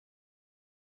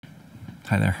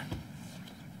Hi there.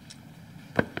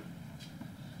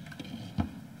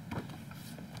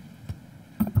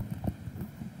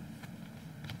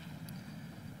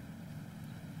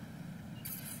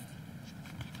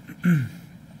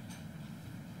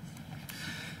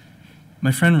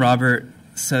 My friend Robert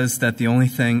says that the only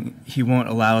thing he won't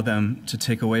allow them to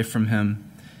take away from him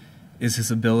is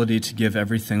his ability to give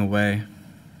everything away.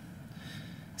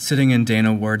 Sitting in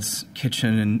Dana Ward's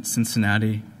kitchen in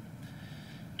Cincinnati,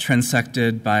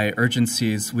 transected by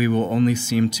urgencies we will only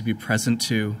seem to be present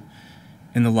to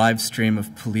in the live stream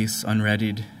of police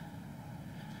unreadied,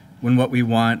 when what we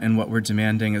want and what we're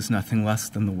demanding is nothing less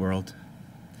than the world.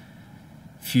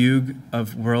 Fugue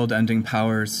of world-ending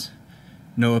powers,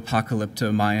 no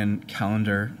apocalypto-Mayan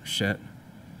calendar shit,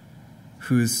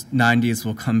 whose 90s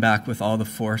will come back with all the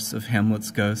force of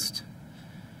Hamlet's ghost,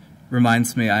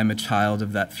 reminds me I'm a child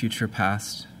of that future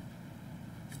past.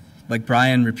 Like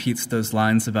Brian repeats those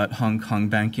lines about Hong Kong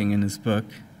banking in his book,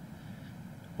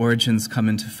 origins come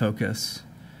into focus,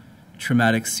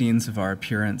 traumatic scenes of our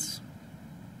appearance.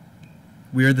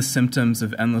 We are the symptoms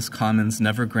of endless commons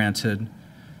never granted,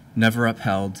 never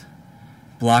upheld,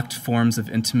 blocked forms of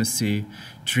intimacy,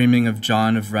 dreaming of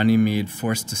John of Runnymede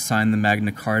forced to sign the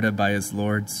Magna Carta by his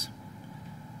lords.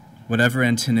 Whatever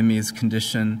antinomies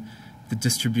condition the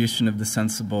distribution of the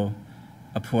sensible,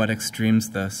 a poetics dreams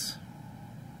this.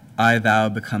 I, thou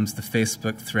becomes the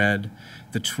Facebook thread,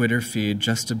 the Twitter feed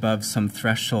just above some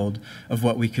threshold of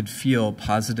what we could feel,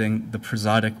 positing the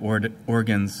prosodic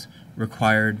organs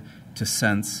required to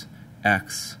sense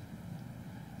X.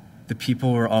 The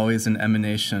people were always an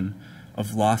emanation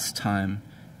of lost time,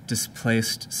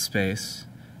 displaced space,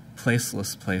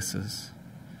 placeless places.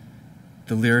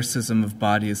 The lyricism of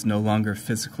body is no longer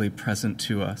physically present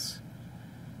to us.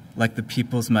 Like the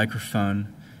people's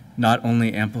microphone, not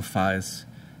only amplifies,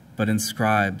 but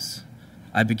inscribes,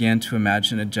 I began to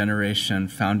imagine a generation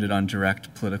founded on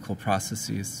direct political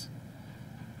processes.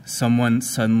 Someone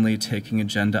suddenly taking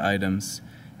agenda items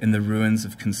in the ruins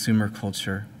of consumer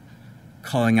culture,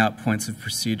 calling out points of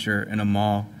procedure in a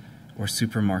mall or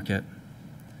supermarket.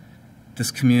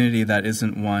 This community that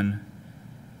isn't one,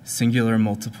 singular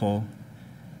multiple,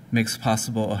 makes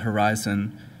possible a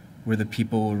horizon where the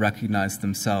people will recognize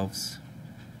themselves,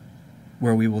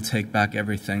 where we will take back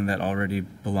everything that already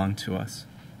belonged to us.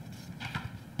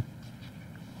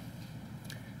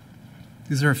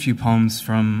 These are a few poems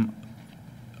from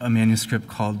a manuscript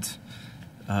called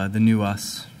The New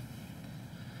Us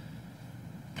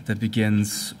that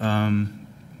begins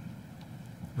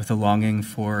with a longing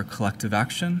for collective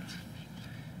action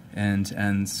and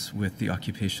ends with the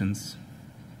occupations.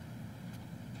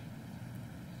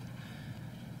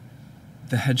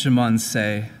 The hegemons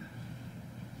say,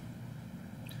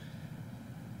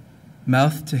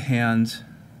 mouth to hand,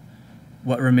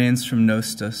 what remains from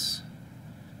Nostos,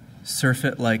 surf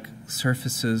it like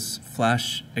surfaces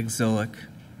flash exilic,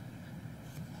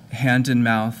 hand in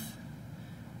mouth,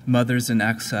 mothers in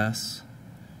excess,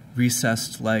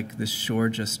 recessed like this shore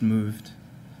just moved.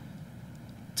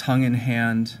 Tongue in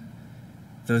hand,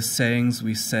 those sayings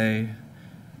we say,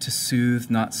 to soothe,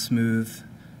 not smooth,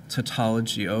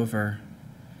 tautology over.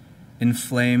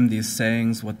 Inflame these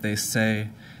sayings what they say,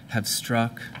 have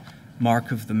struck,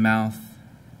 mark of the mouth,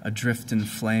 adrift in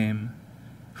flame.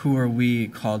 Who are we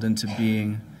called into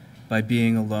being by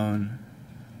being alone?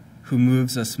 Who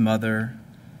moves us, mother?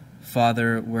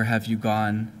 Father, where have you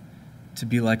gone? To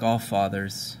be like all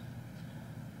fathers.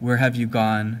 Where have you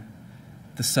gone?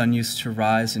 The sun used to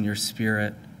rise in your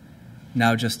spirit,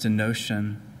 now just a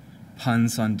notion,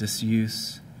 puns on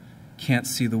disuse, can't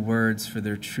see the words for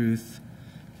their truth,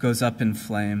 goes up in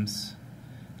flames.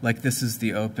 Like this is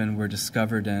the open we're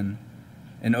discovered in,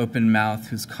 an open mouth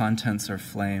whose contents are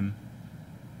flame.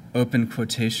 Open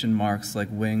quotation marks like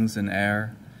wings in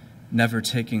air, never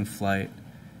taking flight,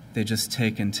 they just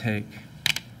take and take.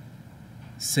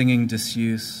 Singing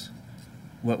disuse,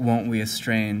 what won't we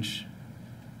estrange?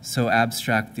 So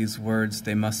abstract these words,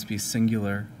 they must be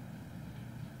singular.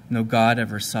 No God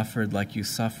ever suffered like you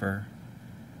suffer,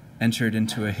 entered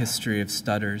into a history of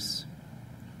stutters,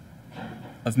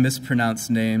 of mispronounced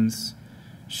names,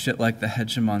 shit like the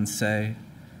hegemons say,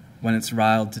 when it's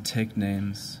riled to take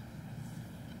names.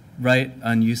 Write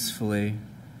unusefully,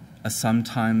 a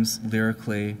sometimes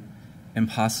lyrically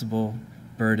impossible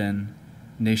burden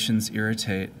nations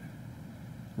irritate,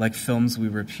 like films we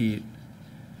repeat,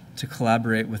 to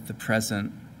collaborate with the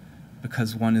present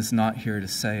because one is not here to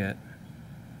say it.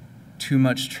 Too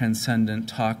much transcendent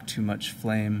talk, too much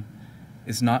flame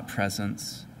is not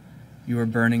presence. You are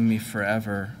burning me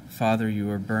forever. Father, you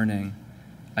are burning.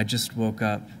 I just woke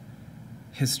up.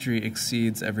 History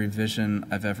exceeds every vision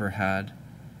I've ever had.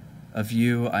 Of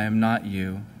you, I am not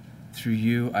you. Through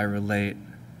you, I relate.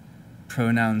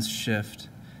 Pronouns shift.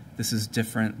 This is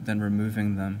different than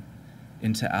removing them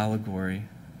into allegory.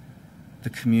 The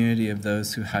community of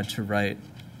those who had to write,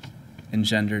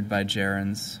 engendered by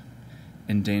gerunds,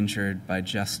 endangered by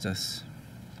justice.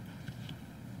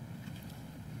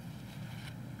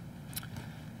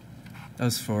 That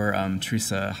was for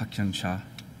Teresa Hakkyung-cha.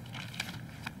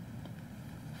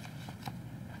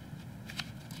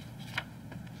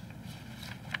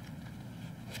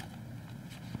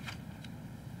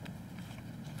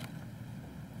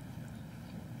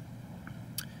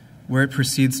 Where it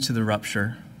proceeds to the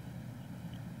rupture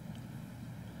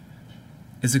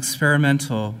is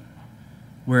experimental,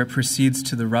 where it proceeds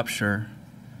to the rupture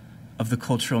of the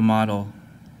cultural model.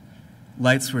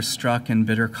 Lights were struck and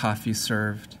bitter coffee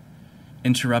served,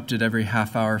 interrupted every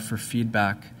half hour for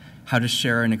feedback, how to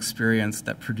share an experience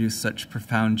that produced such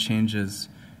profound changes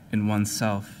in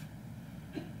oneself.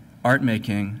 Art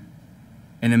making,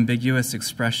 an ambiguous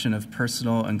expression of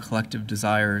personal and collective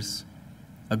desires,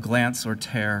 a glance or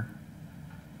tear,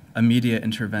 immediate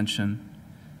intervention,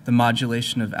 the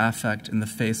modulation of affect in the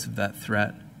face of that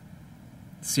threat.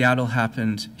 Seattle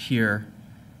happened here,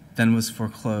 then was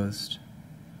foreclosed.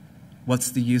 What's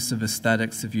the use of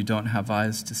aesthetics if you don't have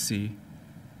eyes to see?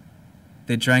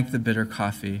 They drank the bitter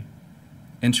coffee,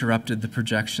 interrupted the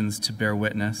projections to bear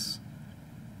witness,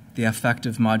 the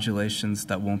affective modulations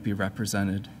that won't be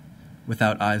represented,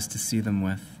 without eyes to see them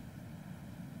with.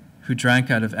 Who drank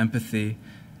out of empathy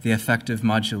the affective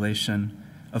modulation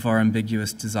of our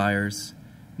ambiguous desires,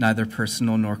 neither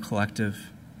personal nor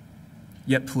collective,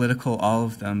 yet political all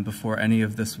of them before any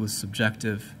of this was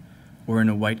subjective or in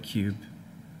a white cube.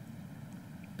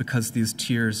 Because these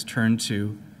tears turn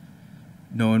to,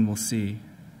 no one will see.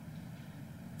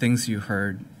 Things you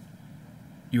heard,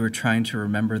 you were trying to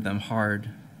remember them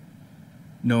hard.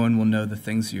 No one will know the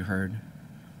things you heard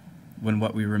when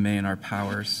what we remain are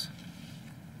powers.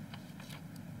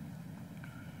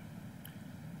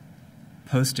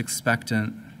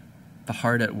 Post-expectant, the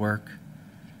heart at work,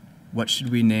 what should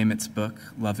we name its book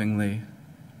lovingly?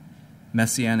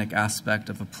 Messianic aspect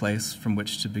of a place from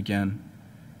which to begin.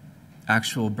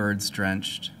 Actual birds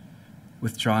drenched,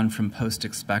 withdrawn from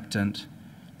post-expectant,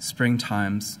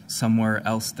 springtimes, somewhere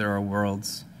else there are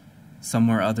worlds,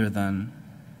 somewhere other than,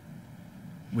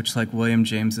 which like William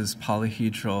James's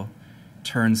polyhedral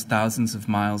turns thousands of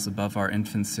miles above our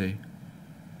infancy,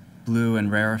 blue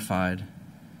and rarefied,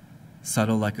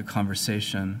 subtle like a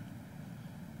conversation.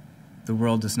 The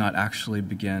world does not actually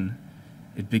begin.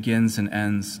 It begins and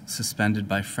ends suspended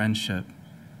by friendship,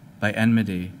 by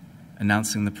enmity,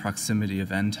 announcing the proximity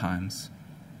of end times,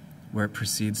 where it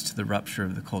proceeds to the rupture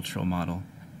of the cultural model.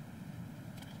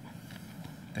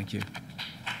 Thank you.